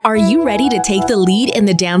Are you ready to take the lead in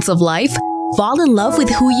the dance of life? Fall in love with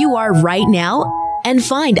who you are right now? And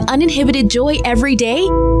find uninhibited joy every day?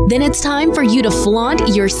 Then it's time for you to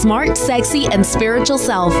flaunt your smart, sexy, and spiritual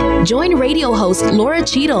self. Join radio host Laura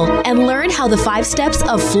Cheadle and learn how the 5 steps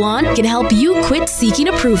of flaunt can help you quit seeking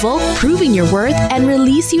approval, proving your worth, and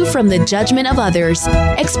release you from the judgment of others.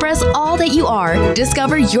 Express all that you are,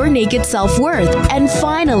 discover your naked self-worth, and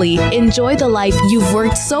finally, enjoy the life you've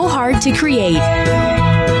worked so hard to create.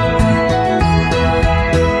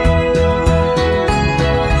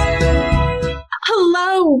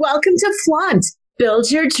 Welcome to Flaunt.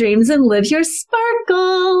 Build your dreams and live your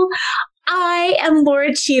sparkle. I am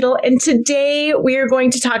Laura Cheadle, and today we are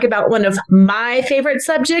going to talk about one of my favorite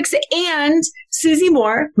subjects, and Susie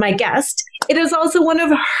Moore, my guest, it is also one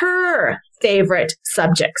of her favorite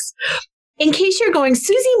subjects. In case you're going,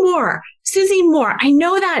 Susie Moore, I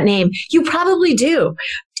know that name. You probably do.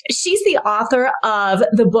 She's the author of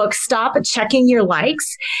the book Stop Checking Your Likes,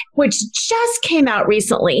 which just came out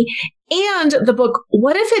recently, and the book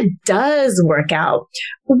What If It Does Work Out,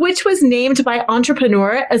 which was named by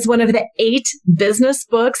Entrepreneur as one of the 8 business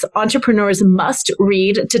books entrepreneurs must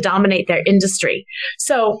read to dominate their industry.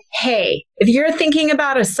 So, hey, if you're thinking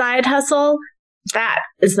about a side hustle, that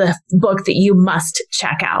is the book that you must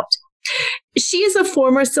check out. She is a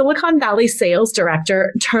former Silicon Valley sales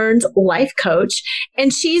director turned life coach,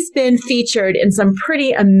 and she's been featured in some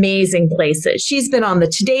pretty amazing places. She's been on the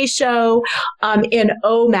Today Show, in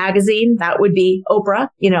O Magazine. That would be Oprah,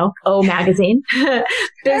 O Magazine,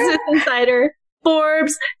 Business Insider,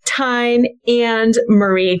 Forbes, Time, and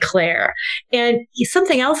Marie Claire. And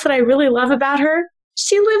something else that I really love about her,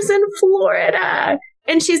 she lives in Florida.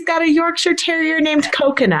 And she's got a Yorkshire Terrier named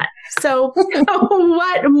Coconut. So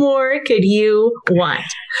what more could you want?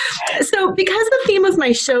 So because the theme of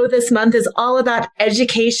my show this month is all about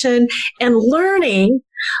education and learning,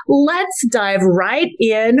 let's dive right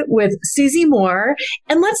in with Susie Moore,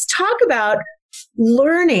 and let's talk about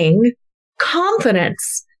learning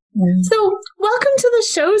confidence. So welcome to the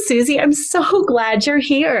show, Susie. I'm so glad you're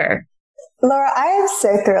here. Laura, I am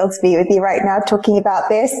so thrilled to be with you right now talking about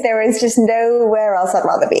this. There is just nowhere else I'd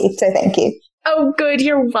rather be. So thank you. Oh, good.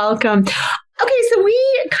 You're welcome. Okay, so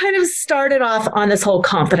we kind of started off on this whole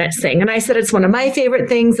confidence thing. And I said it's one of my favorite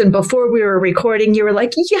things. And before we were recording, you were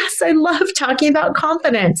like, yes, I love talking about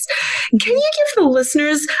confidence. Can you give the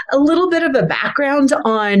listeners a little bit of a background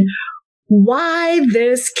on why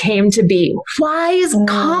this came to be? Why is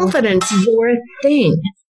confidence your thing?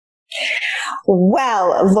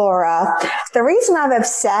 Well, Laura, the reason I'm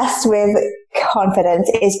obsessed with confidence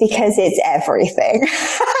is because it's everything.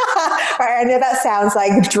 Right? I know that sounds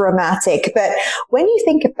like dramatic, but when you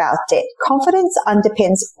think about it, confidence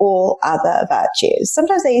underpins all other virtues.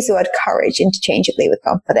 Sometimes I use the word courage interchangeably with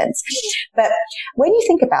confidence. But when you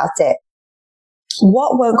think about it,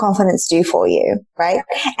 what won't confidence do for you, right?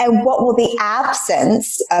 And what will the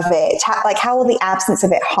absence of it, how will the absence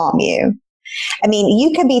of it harm you? I mean,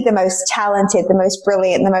 you can be the most talented, the most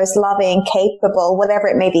brilliant, the most loving, capable, whatever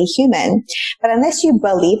it may be, human. But unless you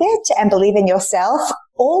believe it and believe in yourself,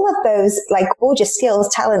 all of those like gorgeous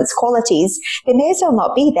skills, talents, qualities, they may as well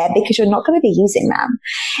not be there because you're not going to be using them.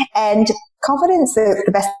 And confidence,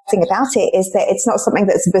 the best thing about it is that it's not something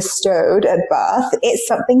that's bestowed at birth. It's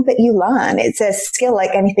something that you learn. It's a skill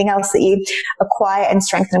like anything else that you acquire and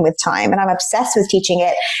strengthen with time. And I'm obsessed with teaching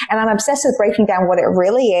it. And I'm obsessed with breaking down what it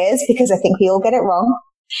really is because I think we all get it wrong.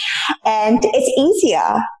 And it's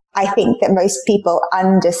easier, I think, that most people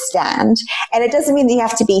understand. And it doesn't mean that you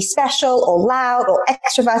have to be special or loud or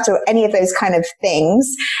extrovert or any of those kind of things.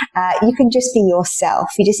 You can just be yourself.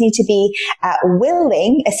 You just need to be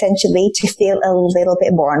willing, essentially, to feel a little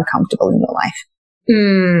bit more uncomfortable in your life.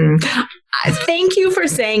 Thank you for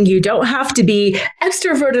saying you don't have to be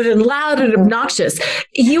extroverted and loud and obnoxious.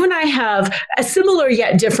 You and I have a similar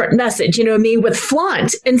yet different message, me with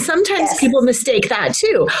flaunt. And sometimes people mistake that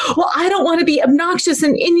too. Well, I don't want to be obnoxious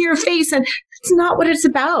and in your face. And it's not what it's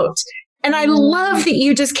about. And I love that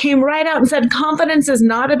you just came right out and said confidence is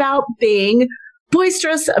not about being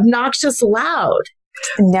boisterous, obnoxious, loud.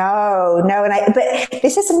 No. But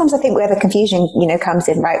this is sometimes I think where the confusion, comes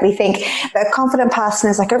in, right? We think that a confident person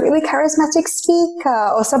is like a really charismatic speaker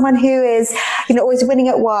or someone who is, always winning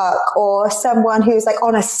at work or someone who's like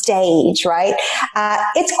on a stage, right?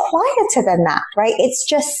 It's quieter than that, right? It's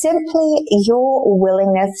just simply your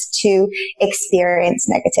willingness to experience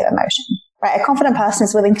negative emotion. Right? A confident person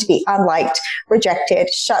is willing to be unliked, rejected,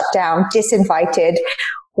 shut down, disinvited,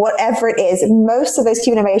 whatever it is. Most of those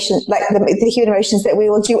human emotions, like the human emotions that we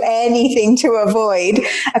will do anything to avoid,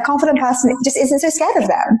 a confident person just isn't so scared of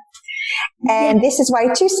them. And this is why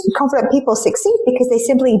confident people succeed, because they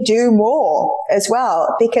simply do more as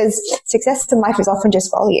well, because success in life is often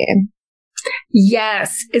just volume.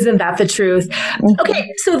 Yes. Isn't that the truth?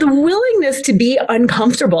 Okay. So the willingness to be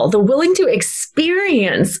uncomfortable, the willing to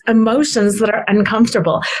experience emotions that are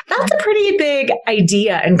uncomfortable, that's a pretty big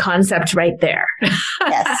idea and concept right there.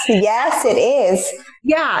 Yes. Yes, it is.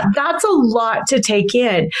 Yeah. That's a lot to take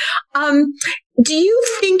in. Do you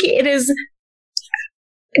think it is,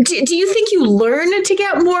 do you think you learn to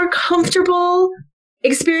get more comfortable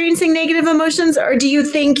experiencing negative emotions, or do you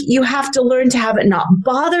think you have to learn to have it not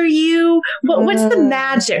bother you? What's the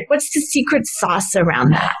magic? What's the secret sauce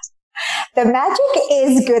around that? The magic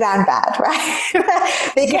is good and bad, right?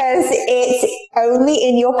 Because it's only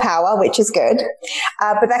in your power, which is good.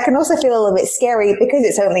 But that can also feel a little bit scary because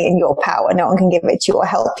it's only in your power. No one can give it to you or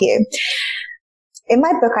help you. In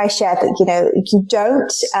my book, I share that, you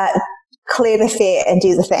don't clear the fear and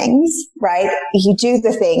do the things, right? You do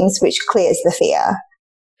the things which clears the fear.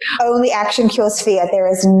 Only action cures fear. There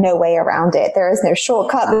is no way around it. There is no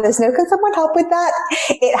shortcut. There's no, can someone help with that?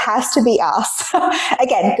 It has to be us.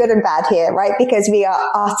 Again, good and bad here, right? Because we are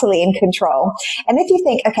utterly in control. And if you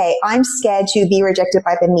think, okay, I'm scared to be rejected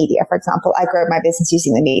by the media, for example, I grow my business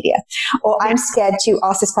using the media, or I'm scared to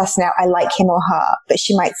ask this person out, I like him or her, but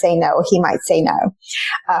she might say no, or he might say no.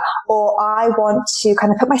 Or I want to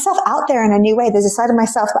kind of put myself out there in a new way. There's a side of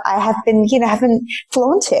myself that I have been, haven't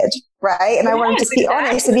flaunted. Right. And I want to just be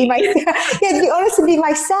honest and be myself.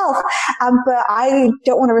 But I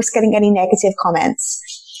don't want to risk getting any negative comments.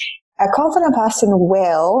 A confident person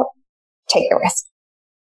will take the risk.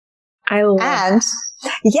 And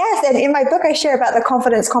in my book, I share about the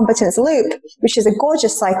confidence competence loop, which is a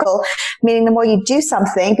gorgeous cycle, meaning the more you do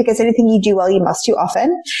something, because anything you do well, you must do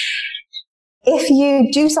often. If you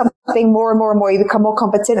do something more and more and more, you become more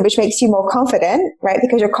competent, which makes you more confident, right?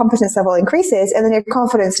 Because your competence level increases, and then your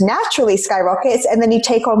confidence naturally skyrockets, and then you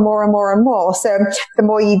take on more and more and more. So the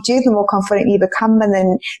more you do, the more confident you become, and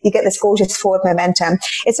then you get this gorgeous forward momentum.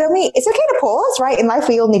 It's okay to pause, right? In life,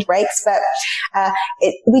 we all need breaks, but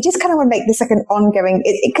we just kind of want to make this like an ongoing,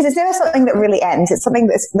 because it's never something that really ends. It's something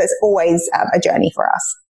that's always a journey for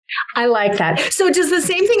us. I like that. So does the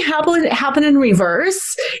same thing happen in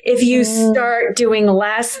reverse? If you start doing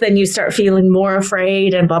less, then you start feeling more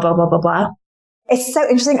afraid and blah, blah, blah, blah, blah. It's so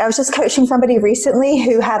interesting. I was just coaching somebody recently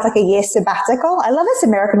who had like a year sabbatical. I love this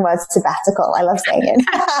American word, sabbatical. I love saying it.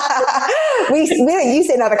 we don't use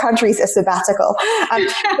it in other countries as sabbatical. I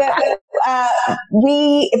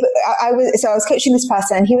was coaching this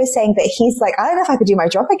person, and he was saying that he's like, I don't know if I could do my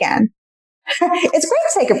job again. It's great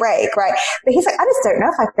to take a break, right? But he's like, I just don't know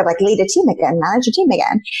if I could like lead a team again, manage a team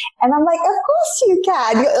again. And I'm like, of course you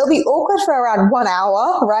can. It'll be awkward for around 1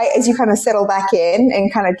 hour, right? As you kind of settle back in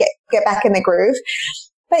and kind of get back in the groove.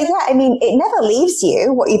 But yeah, I mean, it never leaves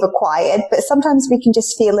you what you've acquired, but sometimes we can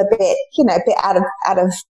just feel a bit out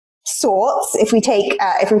of sorts if we take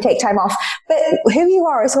time off. But who you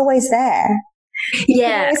are is always there. You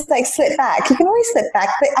can always slip back. You can always slip back.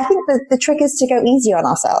 But I think the trick is to go easy on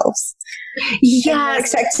ourselves. Yeah.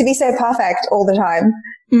 Expect to be so perfect all the time.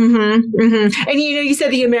 Mm-hmm, mm-hmm. And you said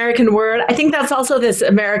the American word. I think that's also this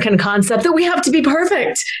American concept that we have to be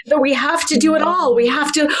perfect, that we have to do it all. We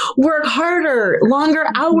have to work harder, longer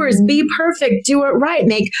hours, be perfect, do it right,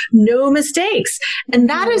 make no mistakes. And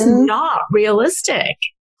that is not realistic.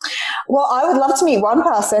 Well, I would love to meet one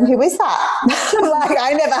person. Who is that? Like,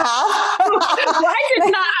 I never have. Why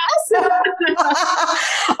did not us?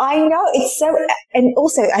 I know. It's so, and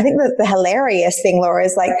also I think that the hilarious thing, Laura,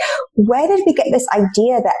 is like, where did we get this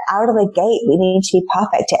idea that out of the gate we need to be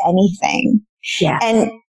perfect at anything? Yeah.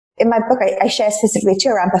 And in my book, I share specifically too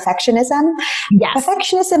around perfectionism. Yes.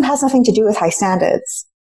 Perfectionism has nothing to do with high standards.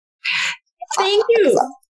 Thank you.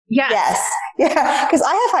 Yes. Yeah. Because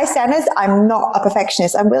I have high standards. I'm not a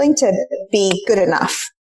perfectionist. I'm willing to be good enough,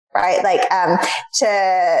 right? Like,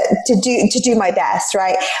 to do my best,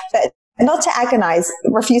 right? But not to agonize,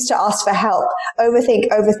 refuse to ask for help, overthink.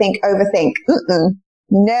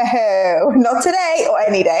 No, not today or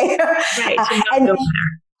any day. Right. And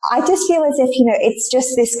I just feel as if, it's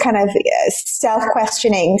just this kind of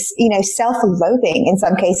self-questioning, self-loathing in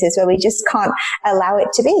some cases where we just can't allow it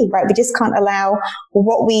to be, right? We just can't allow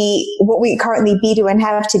what we currently be, do, and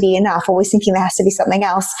have to be enough. Always thinking there has to be something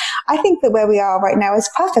else. I think that where we are right now is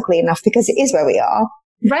perfectly enough because it is where we are.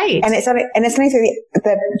 Right. And it's only through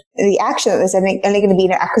the action that there's only going to be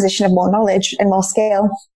an acquisition of more knowledge and more scale.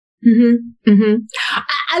 Mm-hmm. Mm-hmm.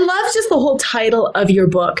 I love just the whole title of your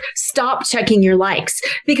book, Stop Checking Your Likes,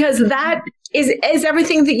 because that is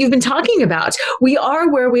everything that you've been talking about. We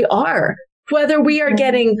are where we are Whether we are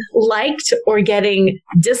getting liked or getting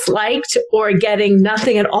disliked or getting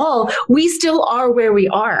nothing at all, we still are where we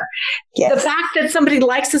are. Yes. The fact that somebody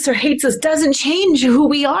likes us or hates us doesn't change who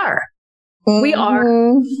we are. We are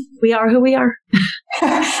who we are.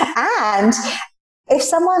 And if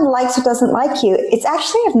someone likes or doesn't like you, it's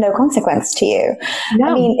actually of no consequence to you. No.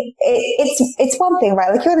 I mean, it's one thing,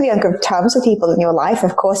 right? Like, you want to be on good terms with people in your life.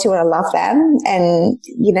 Of course, you want to love them. And,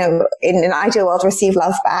 you know, in an ideal world, receive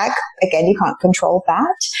love back. Again, you can't control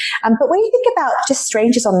that. But when you think about just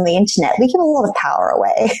strangers on the internet, we give a lot of power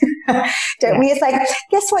away. Don't we? It's like,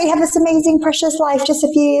 guess what? You have this amazing, precious life, just a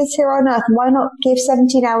few years here on earth. Why not give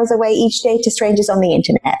 17 hours away each day to strangers on the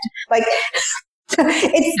internet? Like,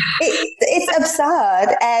 it's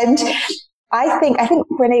absurd. And I think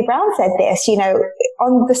Brené Brown said this, you know,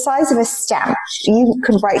 on the size of a stamp, you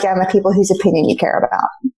can write down the people whose opinion you care about.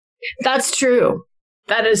 That's true.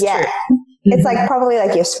 That is true. It's like probably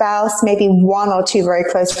like your spouse, maybe one or two very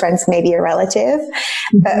close friends, maybe a relative,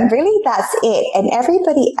 but really that's it. And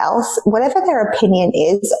everybody else, whatever their opinion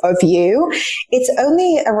is of you, it's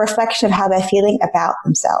only a reflection of how they're feeling about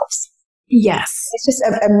themselves. Yes. It's just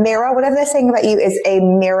a mirror. Whatever they're saying about you is a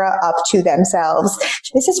mirror up to themselves.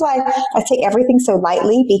 This is why I take everything so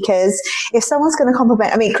lightly, because if someone's going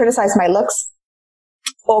to criticize my looks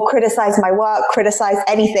or criticize my work, criticize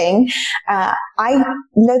anything, I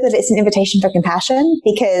know that it's an invitation for compassion,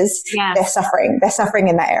 because they're suffering. They're suffering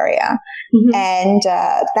in that area. And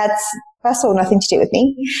that's, first of all, nothing to do with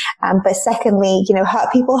me. But secondly, you know, hurt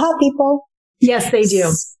people. Yes, they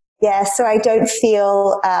do. Yeah, so I don't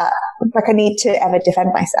feel like I need to ever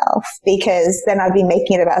defend myself, because then I'd be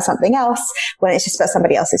making it about something else when it's just about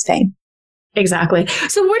somebody else's pain. Exactly.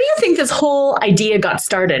 So where do you think this whole idea got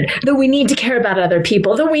started? That we need to care about other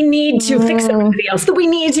people, that we need to fix everybody else, that we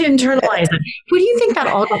need to internalize it. Where do you think that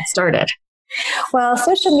all got started? Well,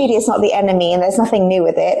 social media is not the enemy, and there's nothing new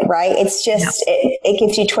with it, right? It's just, it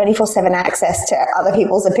gives you 24/7 access to other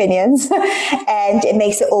people's opinions, and it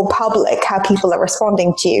makes it all public how people are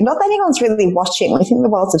responding to you. Not that anyone's really watching. We think the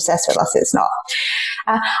world's obsessed with us. It's not.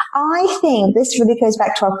 I think this really goes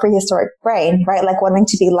back to our prehistoric brain, right? Like wanting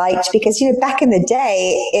to be liked, because, you know, back in the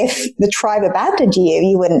day, if the tribe abandoned you,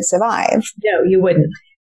 you wouldn't survive. No, you wouldn't.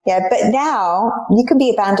 Yeah, but now you can be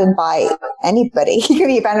abandoned by anybody. You can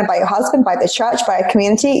be abandoned by your husband, by the church, by a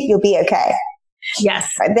community. You'll be okay.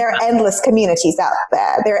 Yes. Right? There are endless communities out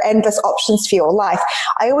there. There are endless options for your life.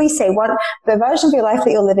 I always say the version of your life that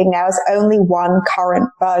you're living now is only one current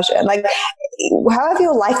version. Like, however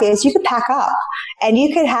your life is, you could pack up and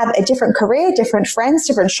you could have a different career, different friends,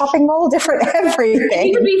 different shopping mall, different everything.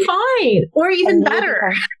 You could be fine, or even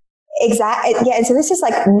better. Exactly. Yeah. And so this is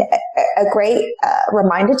like a great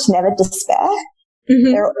reminder to never despair.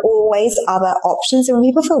 There are always other options. And when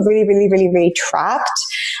people feel really, really, really, really trapped,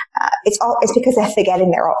 it's because they're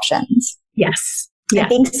forgetting their options. Yes. Yeah.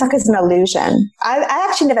 Being stuck is an illusion. I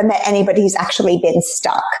actually never met anybody who's actually been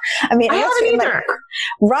stuck. I mean, I haven't either.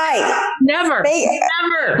 Right. Never.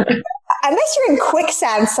 Never. Unless you're in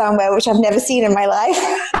quicksand somewhere, which I've never seen in my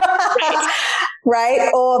life. Right.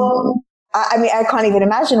 Or, I mean, I can't even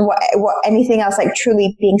imagine what anything else, like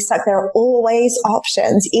truly being stuck. There are always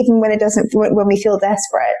options, even when when we feel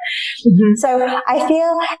desperate. So I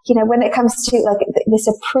feel, you know, when it comes to like this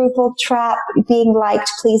approval trap, being liked,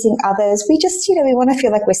 pleasing others, we just, you know, we want to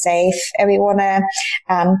feel like we're safe, and we want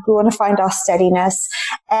to find our steadiness.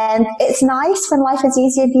 And it's nice when life is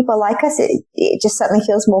easy and people like us. It just certainly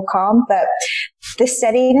feels more calm, but the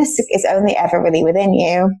steadiness is only ever really within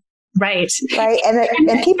you. Right.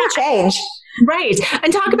 And people change. Right.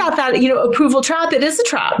 And talk about that, you know, approval trap. It is a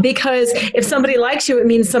trap, because if somebody likes you, it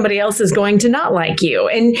means somebody else is going to not like you.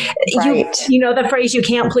 And you know the phrase, you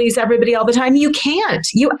can't please everybody all the time. You can't.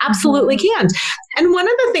 You absolutely can't. And one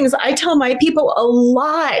of the things I tell my people a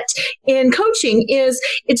lot in coaching is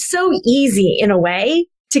it's so easy in a way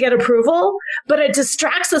to get approval, but it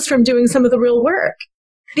distracts us from doing some of the real work.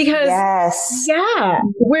 Because,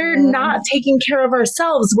 we're not taking care of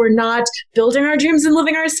ourselves. We're not building our dreams and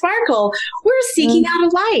living our sparkle. We're seeking out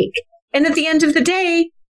a like. And at the end of the day,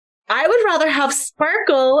 I would rather have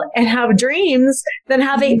sparkle and have dreams than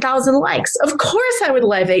have 8,000 likes. Of course, I would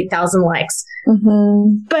love 8,000 likes,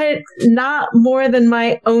 but not more than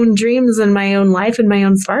my own dreams and my own life and my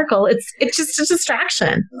own sparkle. It's just a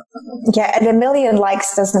distraction. Yeah, and 1 million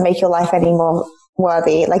likes doesn't make your life any more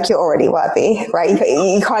worthy. Like, you're already worthy, right?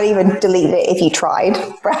 You can't even delete it if you tried,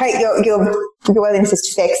 right? Your worthiness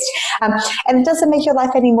is fixed. And it doesn't make your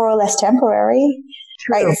life any more or less temporary,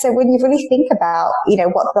 right? So when you really think about, you know,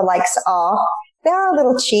 what the likes are, they are a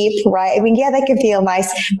little cheap, right? I mean, yeah, they can feel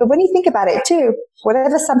nice, but when you think about it too,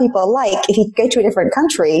 whatever some people like, if you go to a different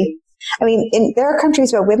country, I mean, there are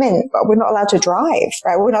countries where we're not allowed to drive,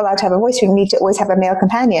 right? We're not allowed to have a voice. We need to always have a male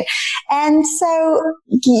companion. And so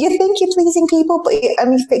you think you're pleasing people, but you're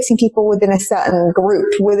only fixing people within a certain group,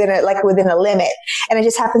 within a limit. And it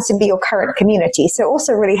just happens to be your current community. So it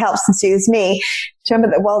also really helps and soothes me to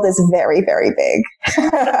remember that the world is very, very big.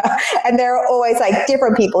 And there are always like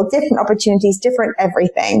different people, different opportunities, different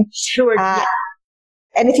everything. Sure.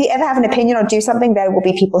 And if you ever have an opinion or do something, there will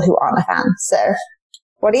be people who aren't a fan. So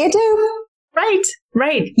what do you do?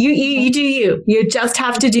 Right. You do you. You just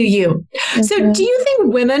have to do you. Mm-hmm. So do you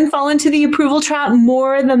think women fall into the approval trap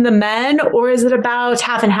more than the men, or is it about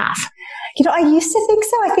half and half? I used to think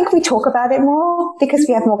so. I think we talk about it more because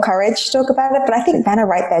we have more courage to talk about it, but I think men are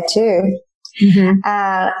right there too.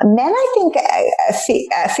 Mm-hmm. Men, I think,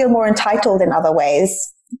 feel more entitled in other ways.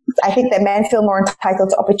 I think that men feel more entitled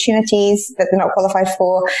to opportunities that they're not qualified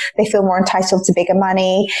for. They feel more entitled to bigger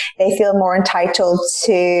money. They feel more entitled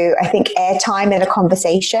to, I think, airtime in a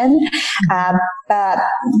conversation. But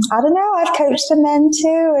I don't know. I've coached some men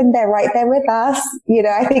too, and they're right there with us.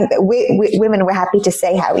 I think that women, we're happy to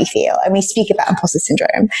say how we feel, and we speak about imposter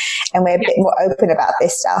syndrome, and we're a bit more open about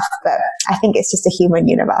this stuff. But I think it's just a human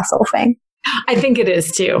universal thing. I think it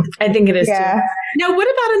is too. Too. Now, what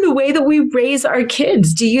about in the way that we raise our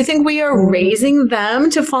kids? Do you think we are raising them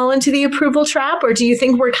to fall into the approval trap, or do you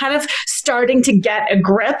think we're kind of starting to get a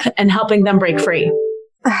grip and helping them break free?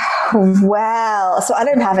 Well, so I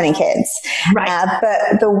don't have any kids. Right.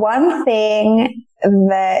 But the one thing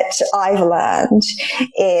that I've learned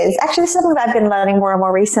is, actually this is something that I've been learning more and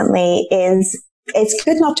more recently, is it's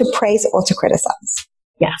good not to praise or to criticize.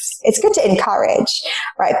 Yes. It's good to encourage,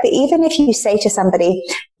 right? But even if you say to somebody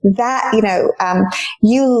that,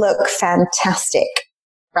 you look fantastic,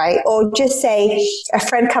 right? Or just say a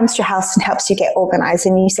friend comes to your house and helps you get organized,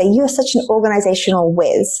 and you say, you're such an organizational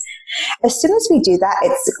whiz. As soon as we do that,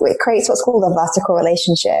 it creates what's called a vertical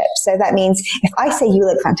relationship. So that means if I say you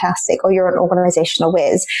look fantastic or you're an organizational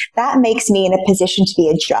whiz, that makes me in a position to be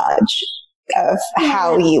a judge of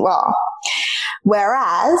how you are.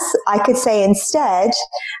 Whereas I could say instead,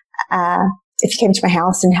 if you came to my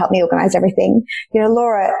house and helped me organize everything,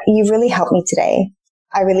 Laura, you really helped me today.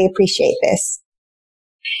 I really appreciate this.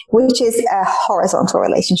 Which is a horizontal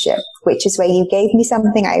relationship, which is where you gave me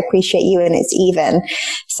something, I appreciate you, and it's even.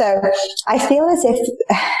 So I feel as if,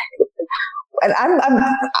 and I'm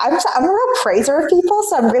a real praiser of people,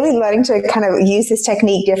 so I'm really learning to kind of use this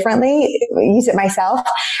technique differently, use it myself.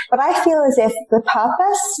 But I feel as if the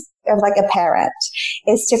purpose of like a parent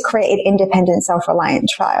is to create an independent, self-reliant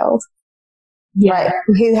child. Yeah.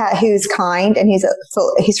 Right? Who's kind and who's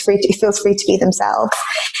feels free to be themselves.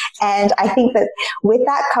 And I think that with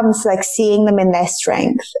that comes like seeing them in their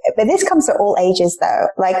strength. But this comes at all ages though.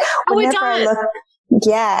 Like whenever I look,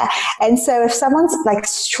 yeah. And so if someone's like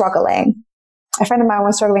struggling, a friend of mine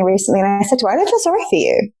was struggling recently, and I said to her, I don't feel sorry for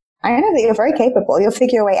you. I know that you're very capable. You'll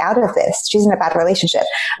figure your way out of this. She's in a bad relationship.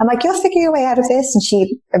 I'm like, you'll figure your way out of this. And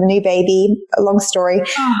she, a new baby, a long story.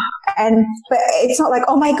 But it's not like,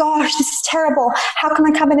 oh my gosh, this is terrible. How can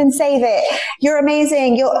I come in and save it? You're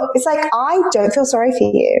amazing. It's like, I don't feel sorry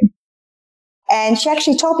for you. And she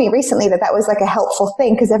actually told me recently that was like a helpful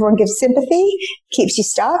thing, because everyone gives sympathy, keeps you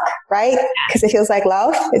stuck, right? Because it feels like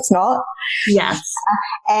love. It's not. Yes.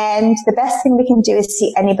 And the best thing we can do is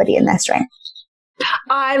see anybody in their strength.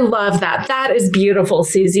 I love that. That is beautiful,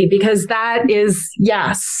 Susie, because that is,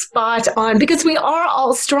 spot on, because we are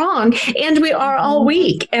all strong and we are all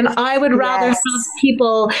weak. And I would rather have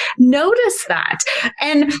people notice that.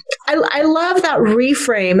 And I love that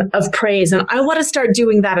reframe of praise. And I want to start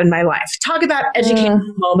doing that in my life. Talk about education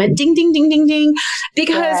moment. Ding, ding, ding, ding, ding.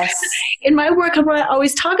 Because in my work, what I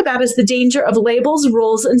always talk about is the danger of labels,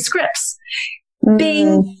 rules, and scripts.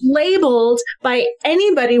 Being labeled by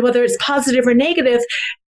anybody, whether it's positive or negative,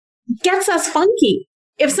 gets us funky.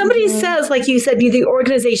 If somebody says, like you said, you're the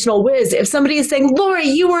organizational whiz, if somebody is saying, Laura,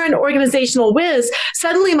 you are an organizational whiz,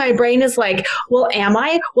 suddenly my brain is like, well, am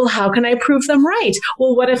I? Well, how can I prove them right?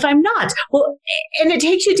 Well, what if I'm not? Well, and it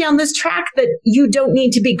takes you down this track that you don't need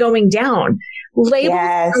to be going down. Labels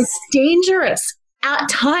are dangerous. At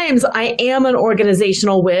times, I am an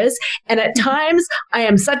organizational whiz, and at times, I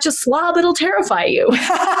am such a slob, it'll terrify you.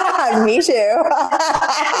 Me too.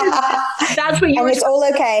 That's what you were it's all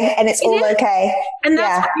okay. And it's all okay. And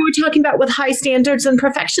that's what you were talking about with high standards and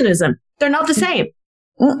perfectionism. They're not the same.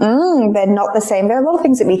 They're not the same. There are a lot of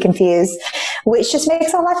things that we confuse, which just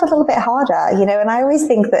makes our life a little bit harder, you know. And I always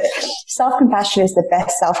think that self-compassion is the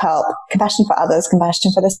best self-help. Compassion for others,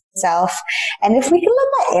 compassion for the self. And if we can let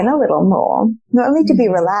that in a little more, not only to be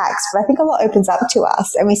relaxed, but I think a lot opens up to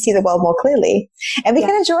us and we see the world more clearly. And we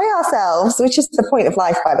can enjoy ourselves, which is the point of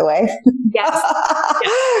life, by the way. Yes.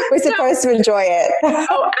 We're supposed to enjoy it.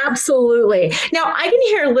 Oh, absolutely. Now, I can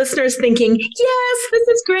hear listeners thinking, yes, this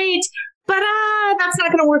is great, but that's not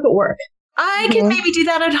going to work at work. I can maybe do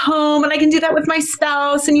that at home and I can do that with my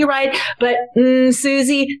spouse. And you're right. But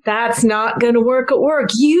Susie, that's not going to work at work.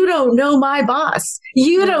 You don't know my boss.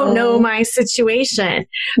 You don't know my situation.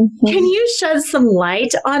 Can you shed some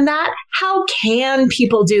light on that? How can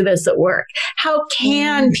people do this at work? How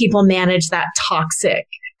can people manage that toxic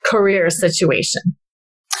career situation?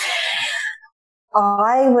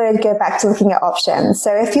 I would go back to looking at options.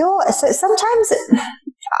 So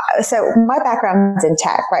so my background's in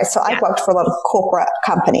tech, right? So I've worked for a lot of corporate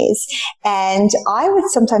companies, and I would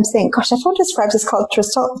sometimes think, gosh, everyone describes this culture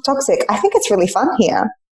as toxic. I think it's really fun here.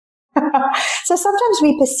 So sometimes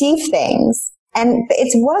we perceive things and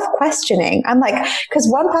it's worth questioning. I'm like, because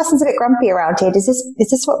one person's a bit grumpy around here. Is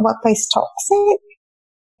this what workplace toxic?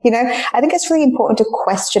 You know, I think it's really important to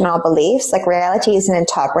question our beliefs. Like, reality is an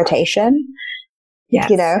interpretation. Yes.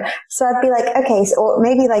 You know, so I'd be like, okay, so, or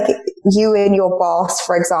maybe like you and your boss,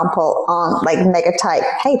 for example, aren't like mega tight.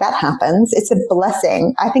 Hey, that happens. It's a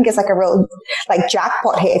blessing. I think it's like a real like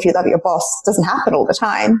jackpot hit if you love your boss. It doesn't happen all the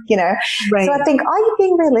time, you know? Right. So I think, are you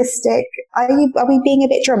being realistic? Are we being a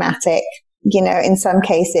bit dramatic, you know, in some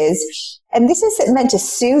cases? And this is meant to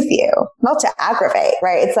soothe you, not to aggravate,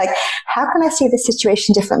 right? It's like, how can I see the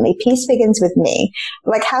situation differently? Peace begins with me.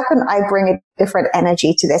 Like, how can I bring a different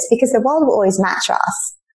energy to this? Because the world will always match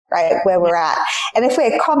us, right? Where we're at. And if we're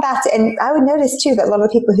and I would notice too that a lot of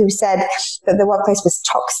the people who said that the workplace was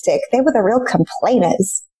toxic, they were the real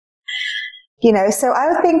complainers. You know, so I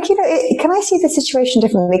would think, you know, can I see the situation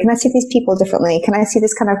differently? Can I see these people differently? Can I see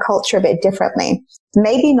this kind of culture a bit differently?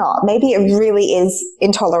 Maybe not. Maybe it really is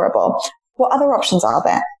intolerable. What other options are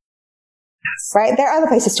there? Right? There are other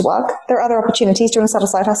places to work. There are other opportunities. Do you want to start a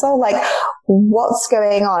side hustle? Like, what's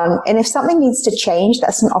going on? And if something needs to change,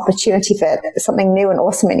 that's an opportunity for something new and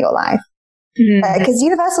awesome in your life. Because the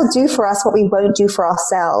universe will do for us what we won't do for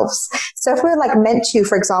ourselves. So if we're like meant to,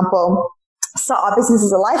 for example, start our business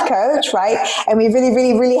as a life coach, right? And we really,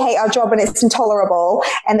 really, really hate our job and it's intolerable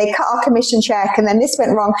and they cut our commission check and then this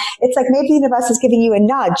went wrong. It's like maybe the universe is giving you a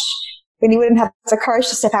nudge when you wouldn't have the courage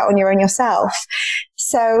to step out on your own yourself.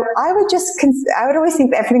 So I would always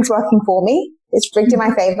think that everything's working for me. It's rigged in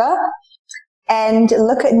my favor. And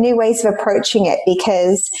look at new ways of approaching it,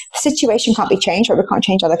 because the situation can't be changed, or we can't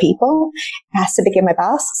change other people. It has to begin with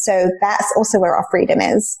us. So that's also where our freedom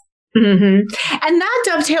is. And that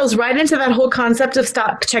dovetails right into that whole concept of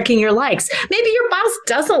stop checking your likes. Maybe your boss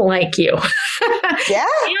doesn't like you. Yeah.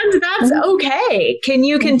 And that's okay. Can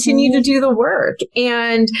you continue to do the work?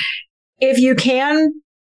 And if you can,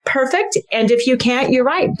 perfect. And if you can't, you're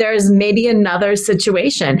right. There's maybe another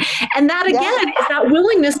situation. And that again is that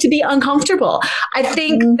willingness to be uncomfortable. I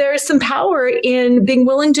think there's some power in being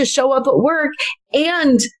willing to show up at work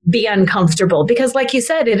and be uncomfortable, because like you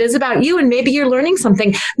said, it is about you and maybe you're learning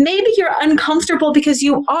something. Maybe you're uncomfortable because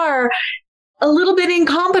you are a little bit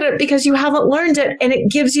incompetent because you haven't learned it, and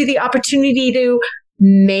it gives you the opportunity to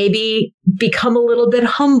maybe become a little bit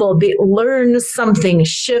humble, learn something,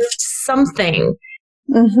 shift something.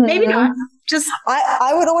 Maybe not. Just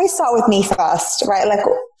I would always start with me first, right? Like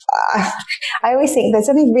I always think there's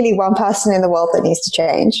only really one person in the world that needs to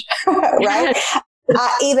change, right?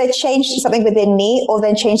 Either change something within me or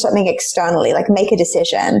then change something externally, like make a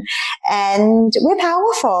decision. And we're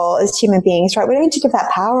powerful as human beings, right? We don't need to give that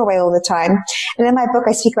power away all the time. And in my book,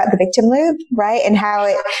 I speak about the victim loop, right? And how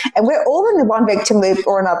and we're all in the one victim loop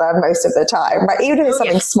or another most of the time, right? Even if it's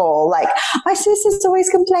something small, like my sister's always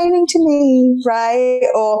complaining to me, right?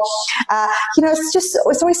 Or, you know,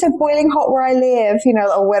 it's always so boiling hot where I live, you know,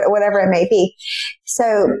 or whatever it may be. So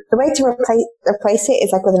the way to replace it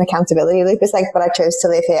is like with an accountability loop. It's like, but I chose to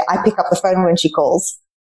live here. I pick up the phone when she calls.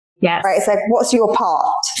 Yes. Right. It's like, what's your part?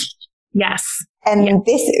 Yes. And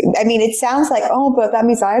it sounds like, oh, but that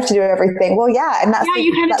means I have to do everything. Well, yeah. And that's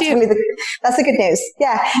the good news.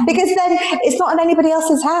 Yeah. Because then it's not in anybody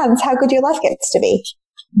else's hands how good your life gets to be.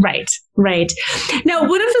 Right, right. Now,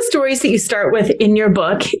 one of the stories that you start with in your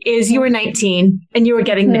book is you were 19 and you were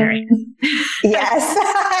getting married. Yes.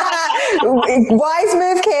 Wise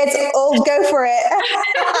move, kids. All go for it.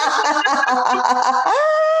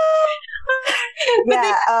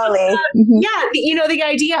 Early. Yeah, you know, the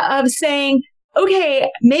idea of saying, okay,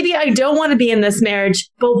 maybe I don't want to be in this marriage,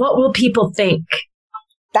 but what will people think?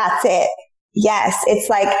 That's it. Yes. It's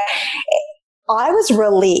like, I was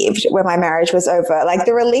relieved when my marriage was over. Like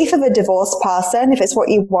the relief of a divorced person, if it's what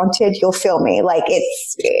you wanted, you'll feel me. Like it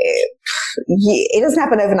doesn't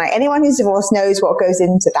happen overnight. Anyone who's divorced knows what goes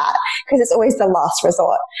into that because it's always the last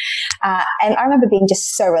resort. And I remember being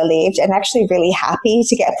just so relieved and actually really happy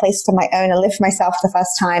to get a place of my own and live for myself for the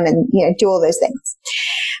first time and, do all those things.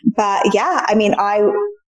 But yeah, I mean,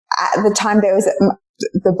 at the time there was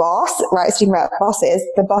the boss, right? Speaking about bosses,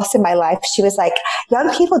 the boss in my life, she was like,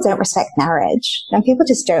 young people don't respect marriage. Young people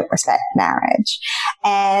just don't respect marriage.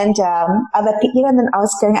 And, other people, and then I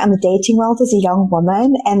was going out in the dating world as a young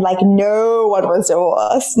woman and like no one was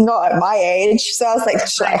divorced, not at my age. So I was like,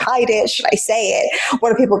 should I hide it? Should I say it?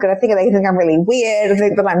 What are people going to think? Are they going to think I'm really weird? Or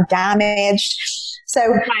think that I'm damaged? So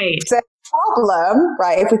the problem,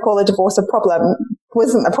 right? If we call a divorce a problem,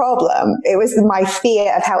 wasn't the problem. It was my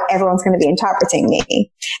fear of how everyone's going to be interpreting me.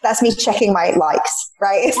 That's me checking my likes,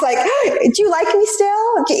 right? It's like, do you like me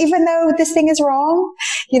still? Even though this thing is wrong,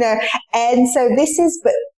 And so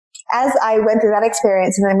but as I went through that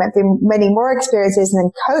experience and then went through many more experiences and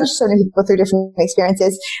then coached so many people through different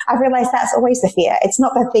experiences, I realized that's always the fear. It's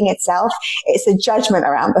not the thing itself. It's the judgment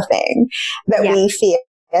around the thing that we fear.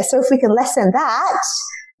 So if we can lessen that,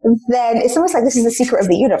 then it's almost like this is the secret of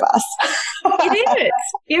the universe. It is.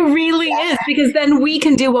 It really is, because then we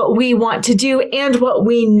can do what we want to do and what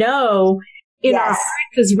we know in our hearts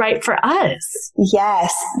is right for us.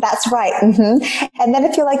 Yes, that's right. Mm-hmm. And then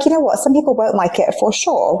if you're like, you know what, some people won't like it for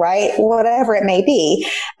sure, right? Whatever it may be.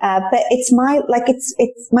 But it's my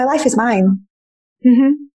life is mine.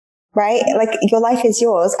 Mm-hmm. Right? Like your life is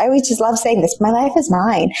yours. I always just love saying this. My life is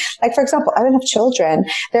mine. Like, for example, I don't have children.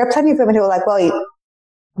 There are plenty of women who are like, well,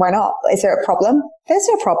 why not? Is there a problem? There's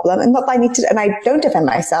no problem. And not that I need to, and I don't defend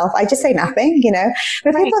myself. I just say nothing,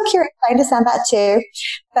 But if people are curious, I understand that too.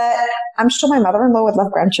 But I'm sure my mother-in-law would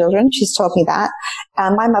love grandchildren. She's told me that.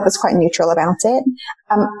 My mother's quite neutral about it.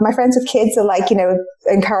 My friends with kids are like,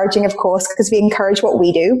 encouraging, of course, because we encourage what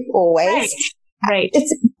we do always. Right.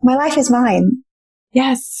 My life is mine.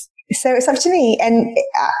 Yes. So it's up to me. And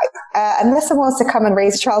unless someone wants to come and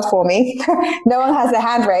raise a child for me, no one has their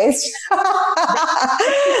hand raised.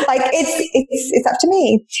 Like it's up to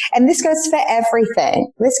me. And this goes for everything.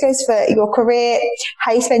 This goes for your career,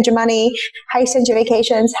 how you spend your money, how you spend your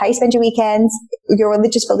vacations, how you spend your weekends, your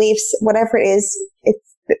religious beliefs, whatever it is,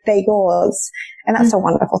 they're yours. And that's a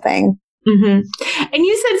wonderful thing. Mm-hmm. And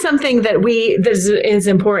you said something that is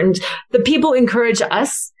important. The people encourage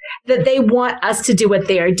us, that they want us to do what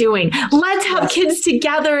they are doing. Let's have kids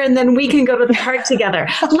together and then we can go to the park together.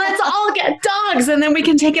 Let's all get dogs and then we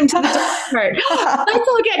can take them to the dog park. Let's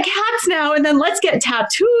all get cats now and then let's get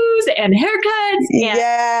tattoos and haircuts.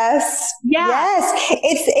 Yes.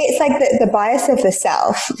 It's like the bias of the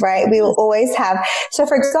self, right? We will always have. So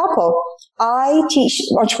for example, I teach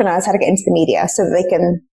entrepreneurs how to get into the media so that they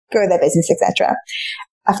can grow their business, etc.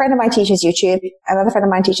 A friend of mine teaches YouTube. Another friend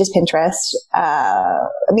of mine teaches Pinterest.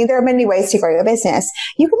 There are many ways to grow your business.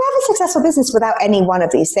 You can have a successful business without any one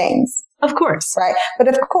of these things. Of course. Right. But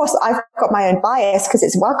of course, I've got my own bias because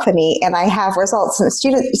it's work for me and I have results in the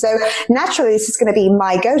student. So naturally, this is going to be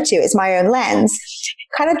my go-to. It's my own lens.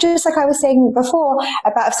 Kind of just like I was saying before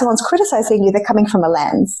about if someone's criticizing you, they're coming from a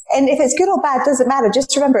lens. And if it's good or bad, doesn't matter.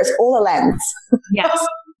 Just remember, it's all a lens. Yes.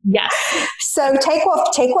 Yes. So take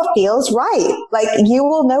what feels right. Like you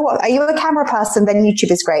will know are you a camera person? Then YouTube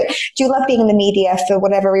is great. Do you love being in the media for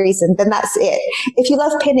whatever reason? Then that's it. If you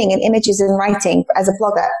love pinning and images and writing as a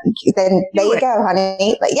blogger, then there you go,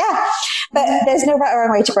 honey. But there's no right or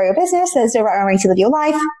wrong way to grow your business. There's no right or wrong way to live your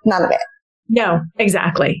life. None of it. No,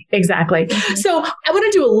 exactly. So I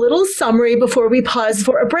want to do a little summary before we pause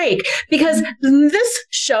for a break, because this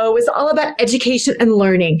show is all about education and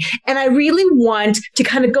learning. And I really want to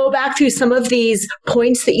kind of go back through some of these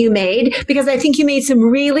points that you made, because I think you made some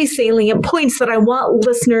really salient points that I want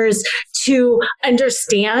listeners to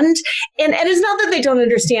understand. And it's not that they don't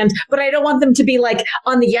understand, but I don't want them to be like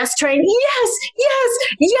on the yes train.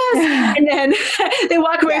 Yes. And then they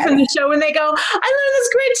walk away from the show and they go, I learned this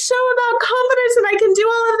great show about confidence and I can do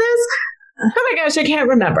all of this. Oh my gosh, I can't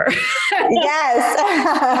remember. Yes.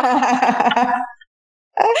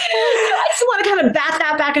 I just want to kind of bat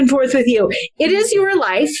that back and forth with you. It is your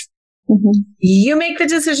life. Mm-hmm. You make the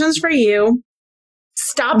decisions for you.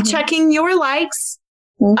 Stop checking your likes.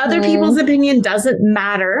 Mm-hmm. Other people's opinion doesn't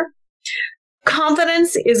matter.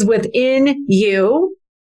 Confidence is within you.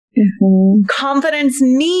 Mm-hmm. Confidence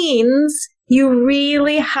means you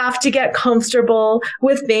really have to get comfortable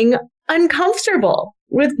with being uncomfortable.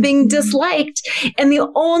 with being disliked. And the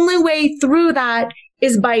only way through that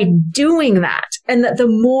is by doing that. And that the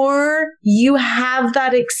more you have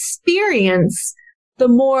that experience, the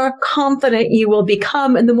more confident you will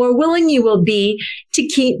become and the more willing you will be to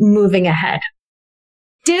keep moving ahead.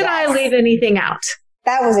 Did I leave anything out?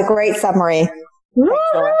 That was a great summary.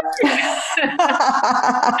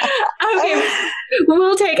 Okay,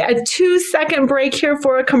 we'll take a 2-second break here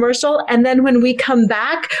for a commercial. And then when we come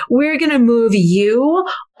back, we're going to move you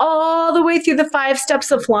all the way through the 5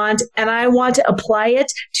 steps of flaunt. And I want to apply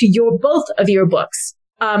it to both of your books,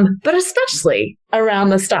 but especially around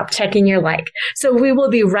the stop checking your like. So we will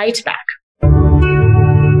be right back.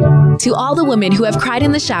 To all the women who have cried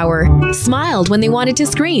in the shower, smiled when they wanted to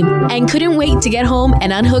scream, and couldn't wait to get home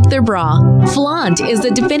and unhook their bra, Flaunt is the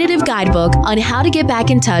definitive guidebook on how to get back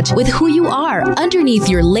in touch with who you are underneath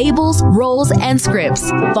your labels, roles, and scripts.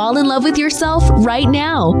 Fall in love with yourself right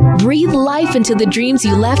now. Breathe life into the dreams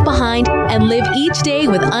you left behind and live each day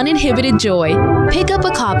with uninhibited joy. Pick up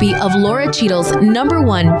a copy of Laura Cheadle's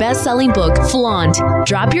 #1 best-selling book, Flaunt.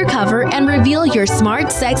 Drop your cover and reveal your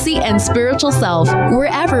smart, sexy, and spiritual self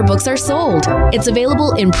wherever books are sold. It's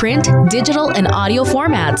available in print, digital, and audio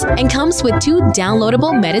formats and comes with 2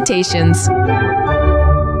 downloadable meditations.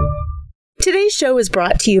 Today's show is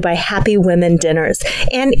brought to you by Happy Women Dinners.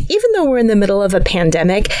 And even though we're in the middle of a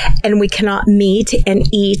pandemic and we cannot meet and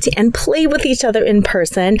eat and play with each other in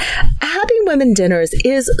person, Happy Women Dinners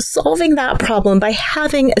is solving that problem by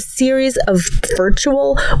having a series of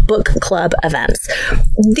virtual book club events.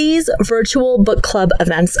 These virtual book club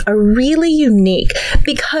events are really unique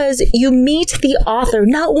because you meet the author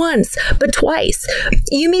not once, but twice.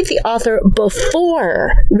 You meet the author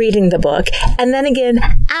before reading the book and then again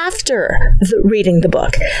after reading the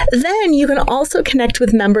book. Then you can also connect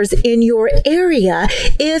with members in your area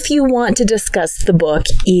if you want to discuss the book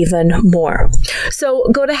even more. So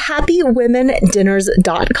go to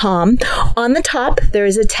happywomendinners.com. On the top, there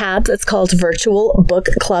is a tab that's called Virtual Book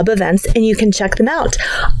Club Events, and you can check them out.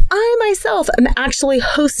 I myself am actually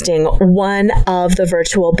hosting one of the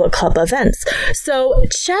virtual book club events. So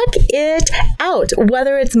check it out.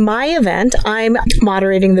 Whether it's my event, I'm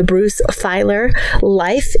moderating the Bruce Feiler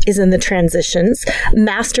Life is in the Transitions,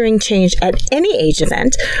 Mastering Change at Any Age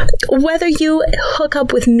event. Whether you hook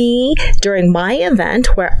up with me during my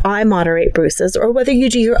event where I moderate Bruce's, or whether you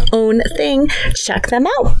do your own thing, check them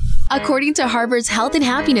out. According to Harvard's Health and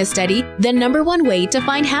Happiness study, the #1 way to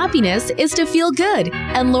find happiness is to feel good.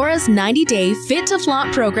 And Laura's 90-day Fit to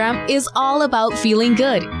Flaunt program is all about feeling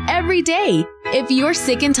good every day. If you're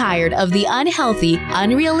sick and tired of the unhealthy,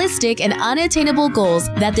 unrealistic, and unattainable goals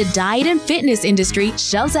that the diet and fitness industry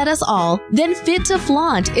shoves at us all, then Fit to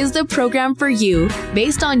Flaunt is the program for you,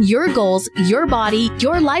 based on your goals, your body,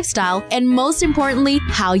 your lifestyle, and most importantly,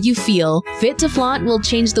 how you feel. Fit to Flaunt will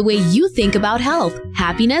change the way you think about health,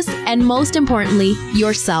 happiness, and most importantly,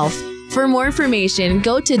 yourself. For more information,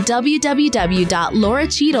 go to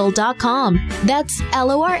www.lauracheadle.com. That's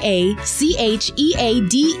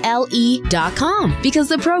LORACHEADLE.com, because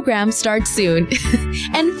the program starts soon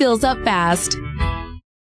and fills up fast.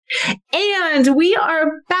 And we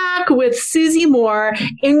are back with Susie Moore,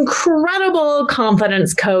 incredible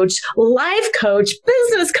confidence coach, life coach,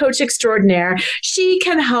 business coach extraordinaire. She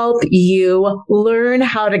can help you learn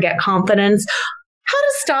how to get confidence, how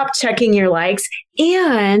to stop checking your likes,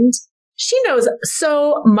 and she knows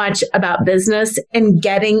so much about business and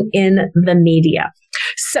getting in the media.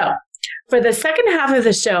 So for the second half of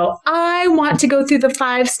the show, I want to go through the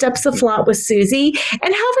 5 steps of flaunt with Susie and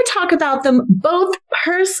have her talk about them both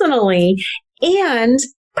personally and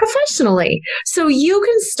professionally. So you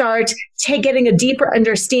can start getting a deeper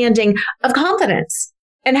understanding of confidence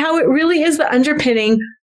and how it really is the underpinning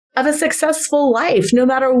of a successful life, no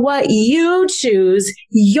matter what you choose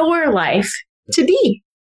your life to be.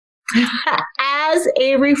 As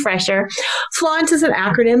a refresher, FLAUNT is an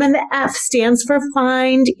acronym, and the F stands for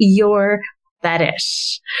Find Your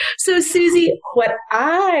Fetish. So, Susie, what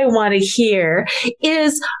I want to hear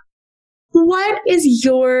is, what is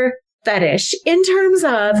your fetish in terms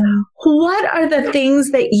of what are the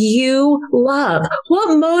things that you love?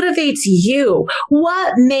 What motivates you?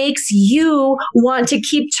 What makes you want to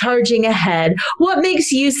keep charging ahead? What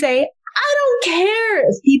makes you say, I don't care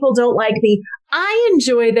if people don't like me. I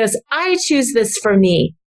enjoy this. I choose this for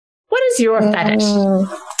me. What is your fetish?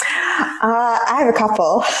 I have a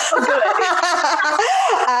couple. Oh,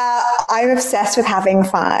 good. I'm obsessed with having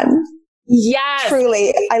fun. Yes.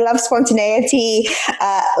 Truly. I love spontaneity.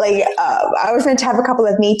 I was meant to have a couple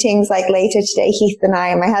of meetings like later today. Heath and I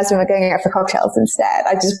and my husband were going out for cocktails instead.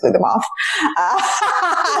 I just blew them off.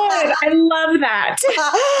 I love that.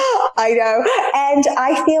 I know. And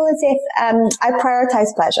I feel as if I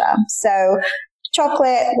prioritize pleasure. So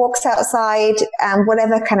chocolate, walks outside,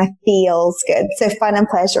 whatever kind of feels good. So fun and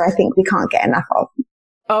pleasure, I think we can't get enough of.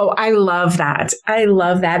 Oh, I love that. I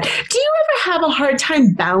love that. Do you ever have a hard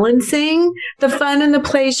time balancing the fun and the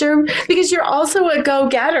pleasure? Because you're also a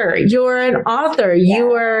go-getter. You're an author.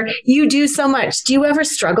 Yeah. You do so much. Do you ever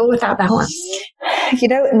struggle with that balance?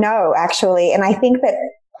 No, actually. And I think that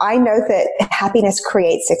I know that happiness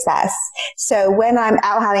creates success. So when I'm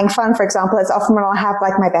out having fun, for example, it's often when I'll have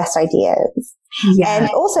like my best ideas. Yeah. And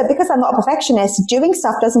also because I'm not a perfectionist, doing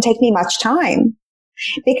stuff doesn't take me much time.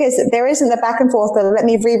 Because there isn't the back and forth of let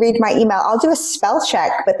me reread my email. I'll do a spell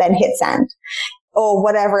check, but then hit send or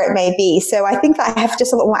whatever it may be. So I think that I have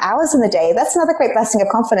just a lot more hours in the day. That's another great blessing of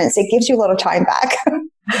confidence. It gives you a lot of time back.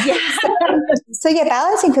 Yeah. So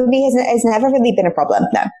balancing for me has never really been a problem.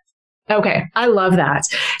 No. Okay. I love that.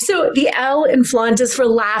 So the L in Flaunt is for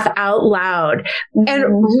laugh out loud. Mm-hmm.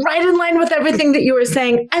 And right in line with everything that you were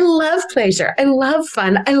saying, I love pleasure. I love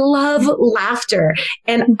fun. I love laughter.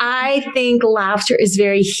 And I think laughter is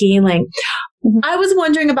very healing. Mm-hmm. I was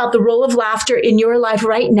wondering about the role of laughter in your life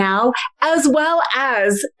right now, as well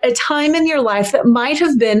as a time in your life that might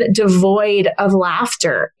have been devoid of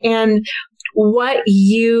laughter and what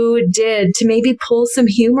you did to maybe pull some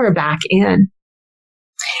humor back in.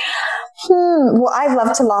 Well, I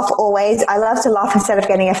love to laugh always. I love to laugh instead of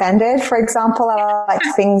getting offended. For example, I like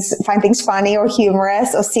to find things funny or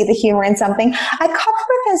humorous or see the humor in something. I can't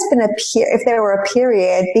remember if there were a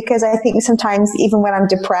period, because I think sometimes even when I'm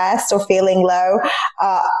depressed or feeling low,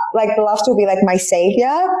 like the laughter will be like my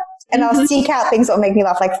savior. And I'll seek out things that will make me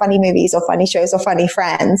laugh, like funny movies or funny shows or funny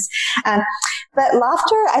friends. But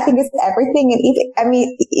laughter, I think, is everything. And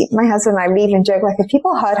my husband and I, we even joke, like, if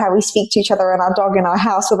people heard how we speak to each other and our dog in our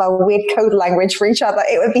house with our weird code language for each other,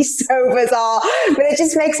 it would be so bizarre. But it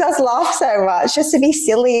just makes us laugh so much, just to be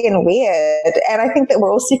silly and weird. And I think that we're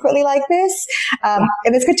all secretly like this. And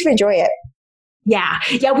it's good to enjoy it. Yeah.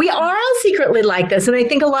 Yeah. We are all secretly like this. And I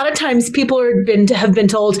think a lot of times people have been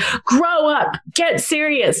told, grow up, get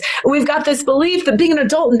serious. We've got this belief that being an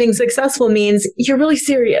adult and being successful means you're really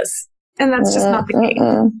serious. And that's just not the case.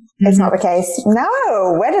 It's not the case.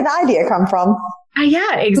 No. Where did the idea come from?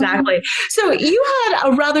 Yeah, exactly. So you had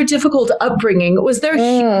a rather difficult upbringing. Was there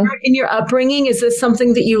humor in your upbringing? Is this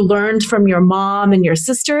something that you learned from your mom and your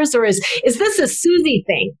sisters? Or is this a Susie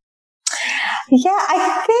thing? Yeah,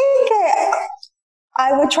 I think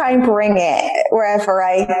I would try and bring it wherever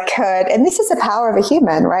I could. And this is the power of a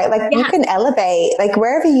human, right? Like you can elevate, like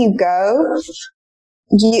wherever you go,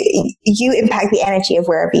 you impact the energy of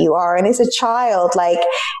wherever you are. And as a child, like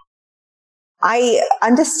I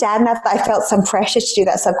understand that I felt some pressure to do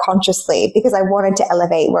that subconsciously because I wanted to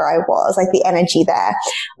elevate where I was, like the energy there.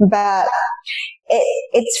 But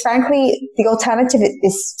it's frankly, the alternative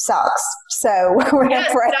is sucks. So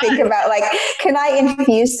whenever I think about like, can I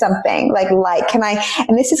infuse something like can I,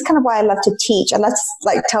 and this is kind of why I love to teach. I love to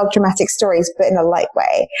like tell dramatic stories, but in a light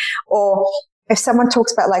way. Or if someone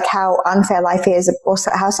talks about like how unfair life is or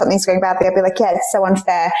how something's going badly, I'll be like, yeah, it's so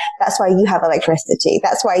unfair. That's why you have electricity.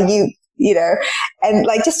 That's why you know, and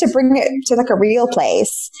like just to bring it to like a real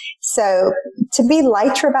place. So to be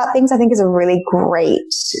lighter about things, I think is a really great,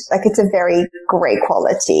 like it's a very great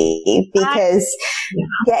quality because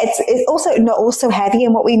it's also not also heavy,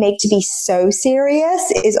 and what we make to be so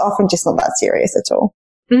serious is often just not that serious at all.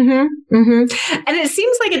 Mm-hmm, mm-hmm. And it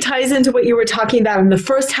seems like it ties into what you were talking about in the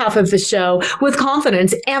first half of the show with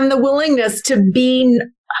confidence and the willingness to be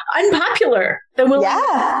unpopular. The willingness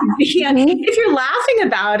to be, if you're laughing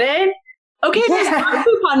about it, okay, there's dog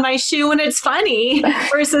poop on my shoe and it's funny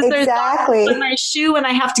versus there's dog poop on my shoe and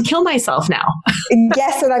I have to kill myself now.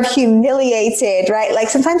 Yes, and I'm humiliated, right? Like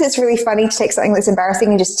sometimes it's really funny to take something that's embarrassing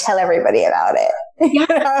and just tell everybody about it.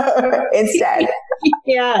 Instead.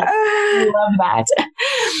 Yeah, I love that.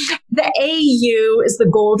 The AU is the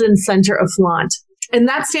golden center of Flaunt. And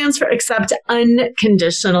that stands for accept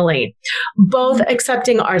unconditionally, both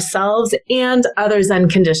accepting ourselves and others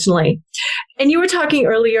unconditionally. And you were talking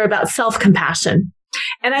earlier about self-compassion.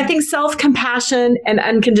 And I think self-compassion and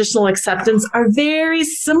unconditional acceptance are very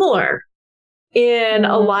similar in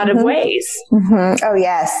a lot of ways. Mm-hmm. Oh,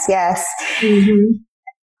 yes, yes. Mm-hmm.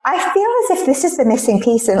 I feel as if this is the missing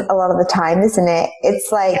piece a lot of the time, isn't it?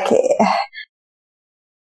 It's like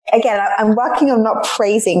again, I'm working on not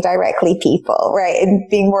praising directly people, right? And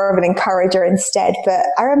being more of an encourager instead. But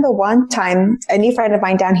I remember one time, a new friend of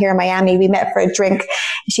mine down here in Miami, we met for a drink.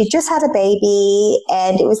 She just had a baby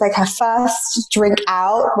and it was like her first drink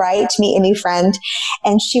out, right? To meet a new friend.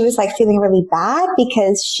 And she was like feeling really bad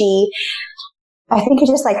because I think, had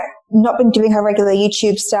just like not been doing her regular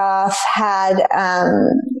YouTube stuff, had,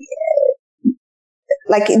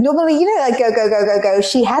 like normally, like go.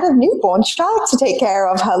 She had a newborn child to take care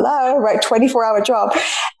of. Hello, right? 24-hour job.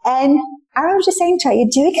 And I was just saying to her, you're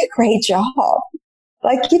doing a great job.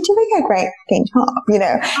 Like you're doing a great job,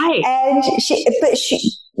 Right. And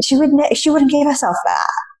she wouldn't give herself that.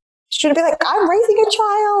 She would be like, I'm raising a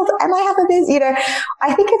child and I have a business,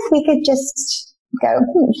 I think if we could just go,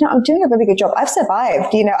 I'm doing a really good job. I've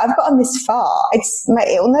survived, I've gotten this far.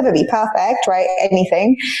 It'll never be perfect, right?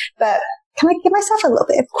 Anything, but can I give myself a little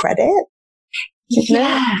bit of credit?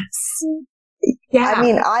 Yes. Yeah. I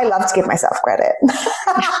mean, I love to give myself credit.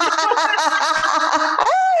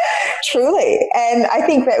 Truly. And I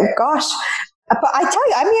think that, gosh, but I tell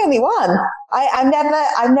you, I'm the only one.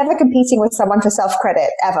 I'm never competing with someone for self-credit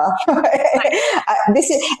ever.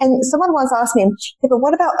 And someone once asked me, yeah, but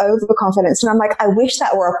what about overconfidence? And I'm like, I wish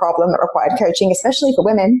that were a problem that required coaching, especially for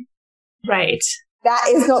women. Right. That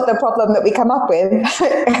is not the problem that we come up with.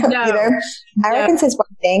 No. Arrogance is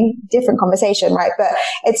one thing, different conversation, right? But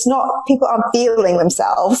it's not, people aren't feeling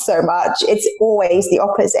themselves so much. It's always the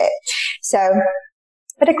opposite. So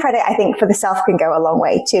a bit of credit, I think, for the self can go a long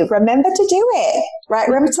way too. Remember to do it, right?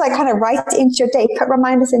 Remember to kind of write it into your day, put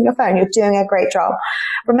reminders in your phone. You're doing a great job.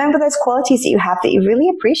 Remember those qualities that you have that you really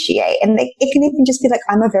appreciate. And it can even just be like,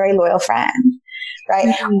 I'm a very loyal friend. Right.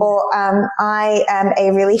 Mm-hmm. Or, I am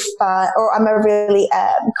a really fun, or I'm a really,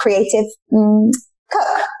 creative, cook,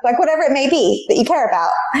 like whatever it may be that you care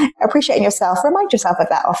about. Appreciating yourself. Remind yourself of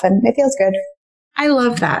that often. It feels good. I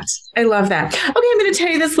love that. Okay, I'm going to tell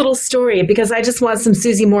you this little story because I just want some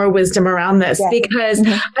Susie Moore wisdom around this because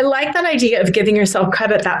I like that idea of giving yourself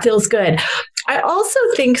credit. That feels good. I also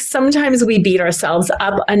think sometimes we beat ourselves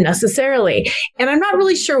up unnecessarily, and I'm not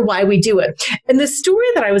really sure why we do it. And the story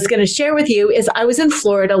that I was going to share with you is I was in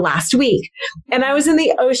Florida last week, and I was in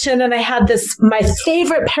the ocean, and I had my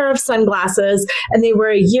favorite pair of sunglasses, and they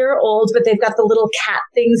were a year old, but they've got the little cat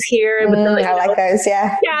things here. With I like those,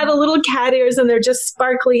 yeah. Yeah, the little cat ears, and they're just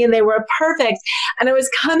sparkly, and they were perfect. And I was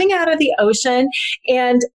coming out of the ocean,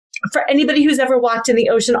 and for anybody who's ever walked in the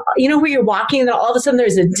ocean, where you're walking and then all of a sudden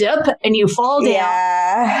there's a dip and you fall down.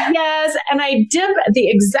 Yeah. Yes. And I dip at the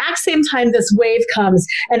exact same time this wave comes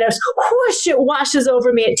and it washes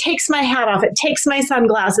over me. It takes my hat off. It takes my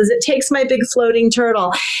sunglasses. It takes my big floating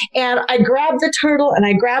turtle. And I grab the turtle and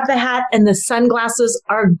I grab the hat and the sunglasses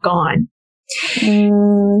are gone.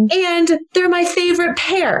 And they're my favorite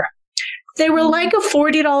pair. They were like a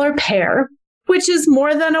 $40 pair, which is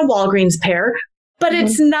more than a Walgreens pair. But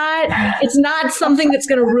it's not something that's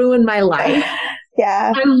going to ruin my life.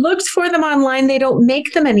 Yeah. I looked for them online. They don't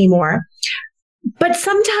make them anymore. But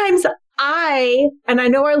sometimes and I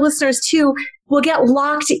know our listeners too, will get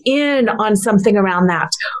locked in on something around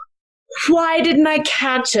that. Why didn't I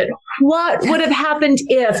catch it? What would have happened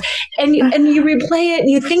if? And you replay it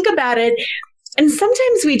and you think about it. And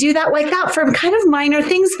sometimes we do that like that for kind of minor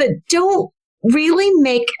things that don't really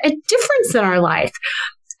make a difference in our life.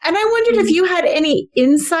 And I wondered if you had any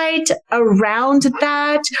insight around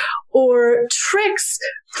that or tricks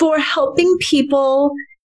for helping people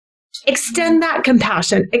extend that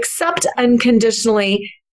compassion, accept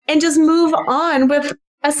unconditionally, and just move on with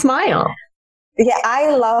a smile. Yeah,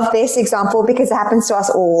 I love this example because it happens to us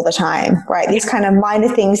all the time, right? These kind of minor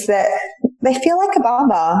things that they feel like a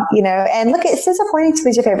bummer, and look, it's disappointing to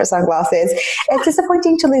lose your favorite sunglasses. It's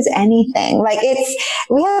disappointing to lose anything.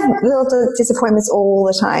 We have little disappointments all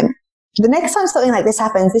the time. The next time something like this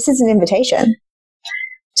happens, this is an invitation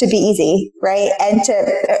to be easy, right? And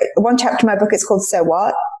one chapter of my book is called So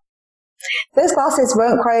What? Those glasses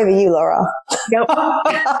won't cry over you, Laura. Nope.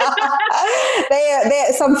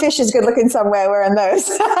 They're some fish is good looking somewhere wearing those.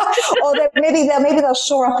 Or maybe they'll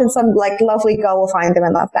shore up and some lovely girl will find them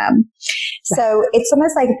and love them. So it's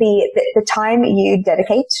almost like the time you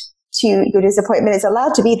dedicate to your disappointment is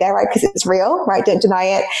allowed to be there, right? Because it's real, right? Don't deny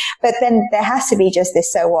it. But then there has to be just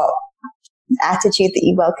this so what attitude that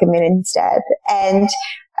you welcome in instead. And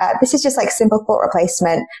this is just like simple thought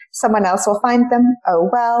replacement. Someone else will find them. Oh,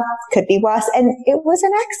 well, could be worse. And it was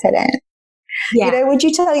an accident. Yeah. Would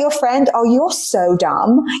you tell your friend, oh, you're so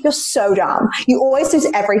dumb. You're so dumb. You always lose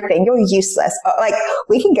everything. You're useless.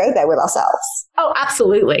 We can go there with ourselves. Oh,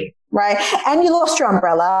 absolutely. Right. And you lost your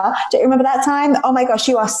umbrella. Do you remember that time? Oh my gosh,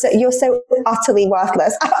 you're so utterly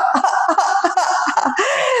worthless.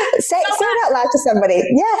 Say it out loud to somebody.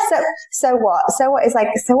 Yeah. So what? So what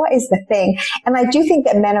is the thing? And I do think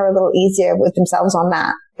that men are a little easier with themselves on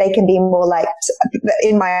that. They can be more like,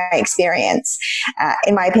 in my experience,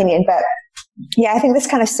 in my opinion, but yeah, I think this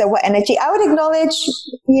kind of so what energy, I would acknowledge,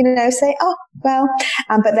 say, oh, well,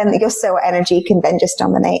 but then your so what energy can then just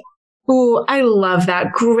dominate. Ooh, I love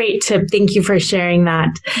that. Great tip. Thank you for sharing that.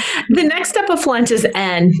 The next step of Flaunt is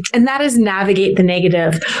N, and that is navigate the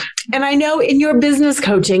negative. And I know in your business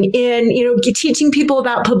coaching, in, teaching people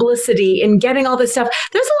about publicity and getting all this stuff,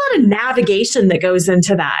 there's a lot of navigation that goes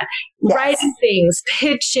into that. Yes. Writing things,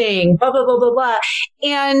 pitching, blah, blah, blah, blah, blah.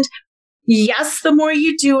 And yes, the more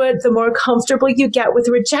you do it, the more comfortable you get with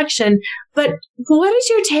rejection. But what is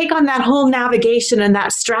your take on that whole navigation and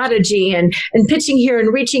that strategy and pitching here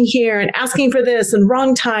and reaching here and asking for this and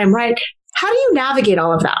wrong time, right? How do you navigate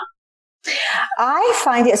all of that? I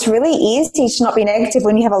find it's really easy to not be negative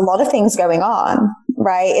when you have a lot of things going on,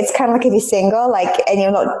 right? It's kind of like if you're single, and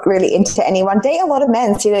you're not really into anyone, date a lot of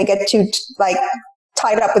men so you don't get too,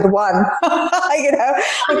 tied up with one,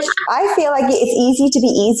 which I feel like it's easy to be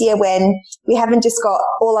easier when we haven't just got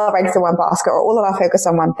all our eggs in one basket or all of our focus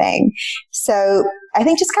on one thing. So I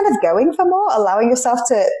think just kind of going for more, allowing yourself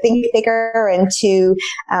to think bigger and to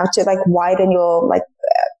widen your,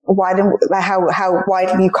 how wide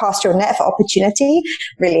you cast your net for opportunity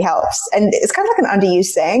really helps. And it's kind of like an underused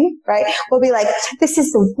saying, right? We'll be like, this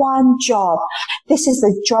is the one job. This is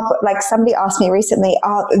the job. Like somebody asked me recently,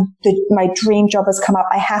 my dream job has come up.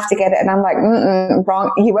 I have to get it. And I'm like,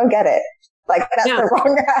 wrong. You won't get it. That's the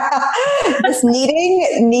wrong. This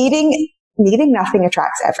needing nothing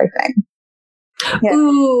attracts everything. Yeah.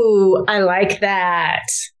 Ooh, I like that.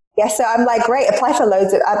 Yeah, so I'm like, great, apply for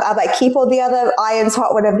loads of, I'm like, keep all the other irons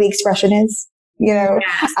hot, whatever the expression is, yes.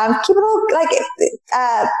 Keep it all,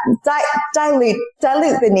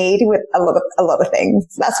 dilute the need with a lot of things.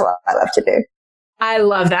 That's what I love to do. I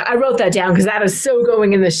love that. I wrote that down because that is so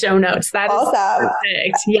going in the show notes. That is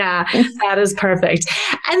perfect. Yeah, that is perfect.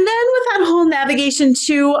 And then with that whole navigation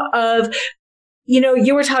too of,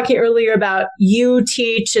 you were talking earlier about you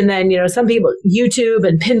teach and then, some people YouTube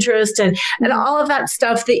and Pinterest and all of that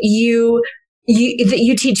stuff that you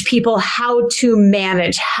teach people how to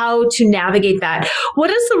manage, how to navigate that. What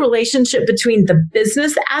is the relationship between the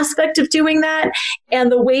business aspect of doing that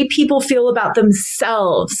and the way people feel about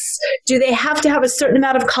themselves? Do they have to have a certain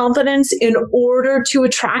amount of confidence in order to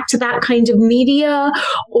attract that kind of media?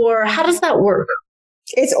 Or how does that work?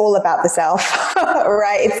 It's all about the self,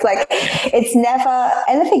 right? It's never,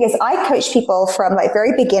 and the thing is, I coach people from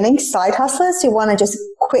very beginning side hustlers who want to just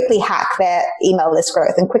quickly hack their email list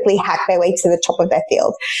growth and quickly hack their way to the top of their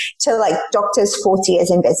field to doctors 40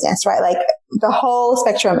 years in business, right? The whole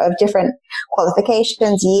spectrum of different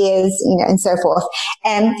qualifications, years, and so forth.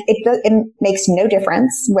 And it makes no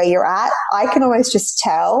difference where you're at. I can always just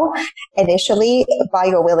tell initially by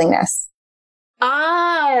your willingness.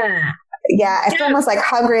 Yeah, if someone's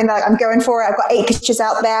hungry and they're like, I'm going for it, I've got 8 pitches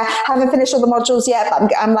out there, haven't finished all the modules yet,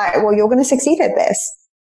 but I'm like, well, you're going to succeed at this.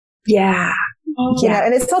 Yeah.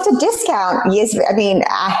 And it's not a discount. Yes, I mean,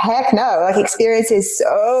 heck no. Experience is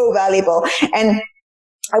so valuable. And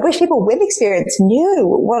I wish people with experience knew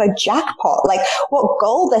what a jackpot, what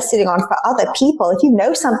gold they're sitting on for other people. If you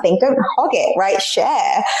know something, don't hog it, right?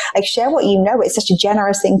 Share what you know. It's such a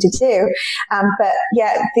generous thing to do. But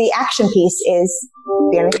yeah, the action piece is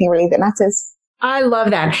the only thing really that matters. I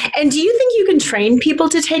love that. And do you think you can train people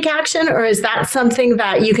to take action, or is that something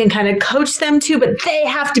that you can kind of coach them to, but they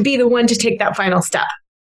have to be the one to take that final step?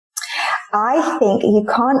 I think you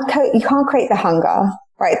can't create the hunger.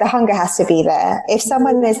 Right. The hunger has to be there. If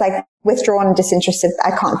someone is withdrawn and disinterested,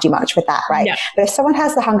 I can't do much with that. Right. Yeah. But if someone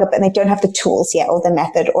has the hunger, but they don't have the tools yet or the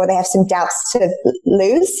method, or they have some doubts to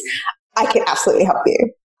lose, I can absolutely help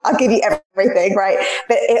you. I'll give you everything. Right.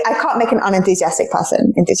 But I can't make an unenthusiastic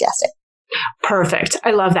person enthusiastic. Perfect.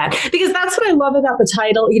 I love that, because that's what I love about the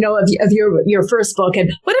title, of your first book. And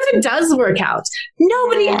what if it does work out?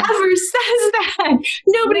 Nobody ever says that.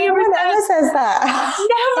 Nobody ever says that.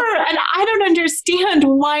 Never. And I don't understand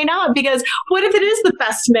why not, because what if it is the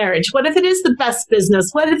best marriage? What if it is the best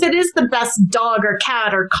business? What if it is the best dog or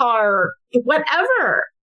cat or car or whatever?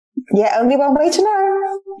 Yeah, only one way to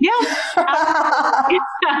know. Yeah.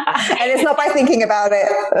 And it's not by thinking about it.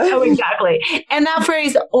 Oh, exactly. And that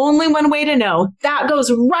phrase, only one way to know, that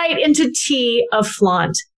goes right into T of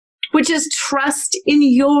Flaunt, which is trust in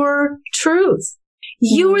your truth.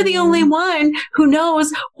 You are the only one who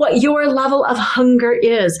knows what your level of hunger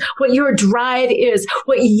is, what your drive is,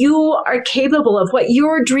 what you are capable of, what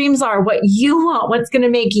your dreams are, what you want, what's going to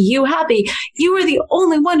make you happy. You are the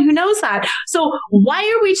only one who knows that. So why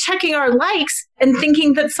are we checking our likes and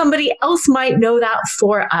thinking that somebody else might know that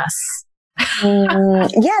for us?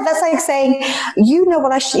 Yeah, that's like saying, you know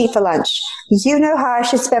what I should eat for lunch. You know how I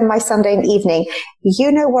should spend my Sunday evening.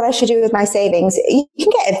 You know what I should do with my savings. You can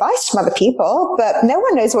get advice from other people, but no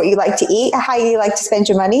one knows what you like to eat, how you like to spend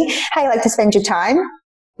your money, how you like to spend your time.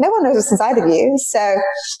 No one knows what's inside of you. So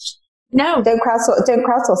no, don't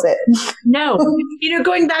crowdsource it. No.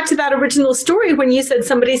 Going back to that original story, when you said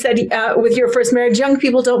somebody said with your first marriage, young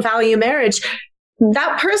people don't value marriage.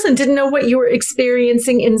 That person didn't know what you were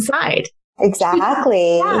experiencing inside.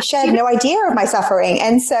 Exactly. Yeah, she had no idea of my suffering.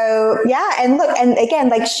 And so, yeah. And look, and again,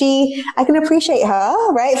 like I can appreciate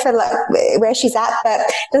her, right, for like where she's at, but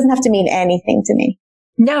it doesn't have to mean anything to me.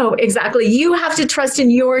 No, exactly. You have to trust in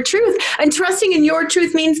your truth. And trusting in your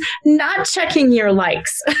truth means not checking your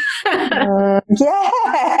likes. Yeah.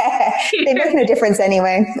 They make no difference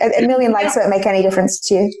anyway. A million likes won't make any difference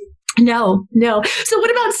to you. No. So what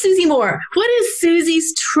about Susie Moore? What is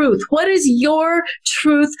Susie's truth? What is your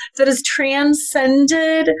truth that is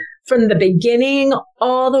transcended from the beginning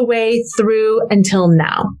all the way through until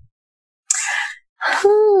now?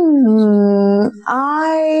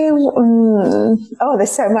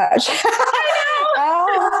 There's so much.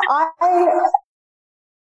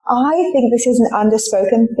 I think this is an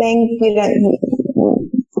underspoken thing. We don't,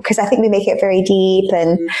 because I think we make it very deep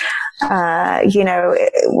and,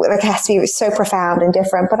 it has to be so profound and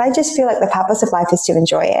different. But I just feel like the purpose of life is to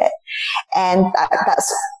enjoy it. And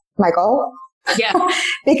that's my goal. Yeah.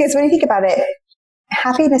 Because when you think about it,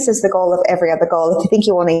 happiness is the goal of every other goal. If you think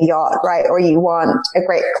you want a yacht, right, or you want a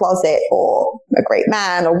great closet or a great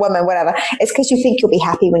man or woman, whatever, it's because you think you'll be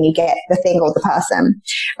happy when you get the thing or the person,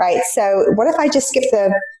 right? So what if I just skip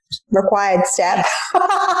the required step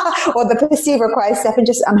or the perceived required step and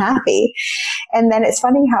just I'm happy? And then it's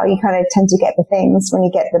funny how you kind of tend to get the things when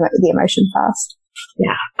you get the emotion first.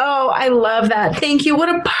 Yeah. Oh, I love that. Thank you. What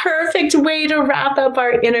a perfect way to wrap up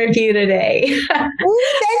our interview today. Thank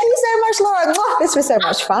you so much, Laura. This was so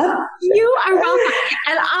much fun. You are welcome.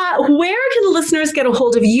 And where can listeners get a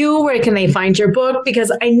hold of you? Where can they find your book?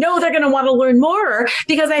 Because I know they're going to want to learn more,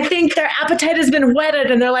 because I think their appetite has been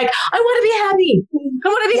whetted and they're like, I want to be happy. I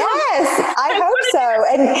want to be happy. Yes, I hope so.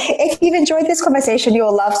 And if you've enjoyed this conversation,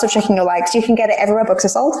 you'll love Stop Checking Your Likes. You can get it everywhere books are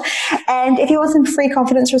sold. And if you want some free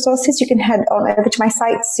confidence resources, you can head on over to my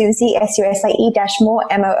site, Susie, SUSIE-more,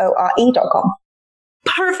 MOORE.com.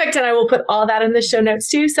 Perfect. And I will put all that in the show notes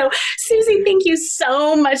too. So Susie, thank you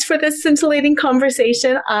so much for this scintillating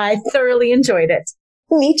conversation. I thoroughly enjoyed it.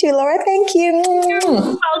 Me too, Laura. Thank you. You're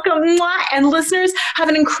welcome. And listeners, have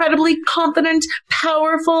an incredibly confident,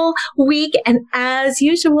 powerful week. And as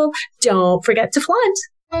usual, don't forget to flaunt.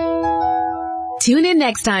 Tune in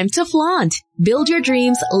next time to Flaunt. Build your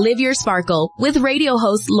dreams, live your sparkle with radio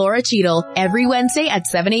host Laura Cheadle every Wednesday at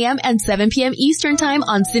 7 a.m. and 7 p.m. Eastern Time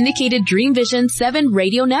on syndicated Dream Vision 7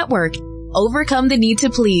 radio network. Overcome the need to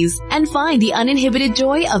please and find the uninhibited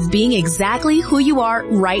joy of being exactly who you are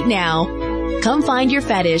right now. Come find your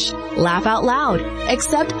fetish, laugh out loud,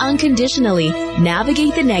 accept unconditionally,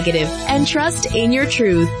 navigate the negative, and trust in your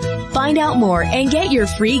truth. Find out more and get your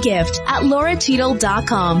free gift at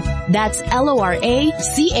lauracheadle.com. That's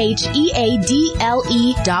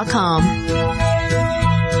LORACHEADLE.com.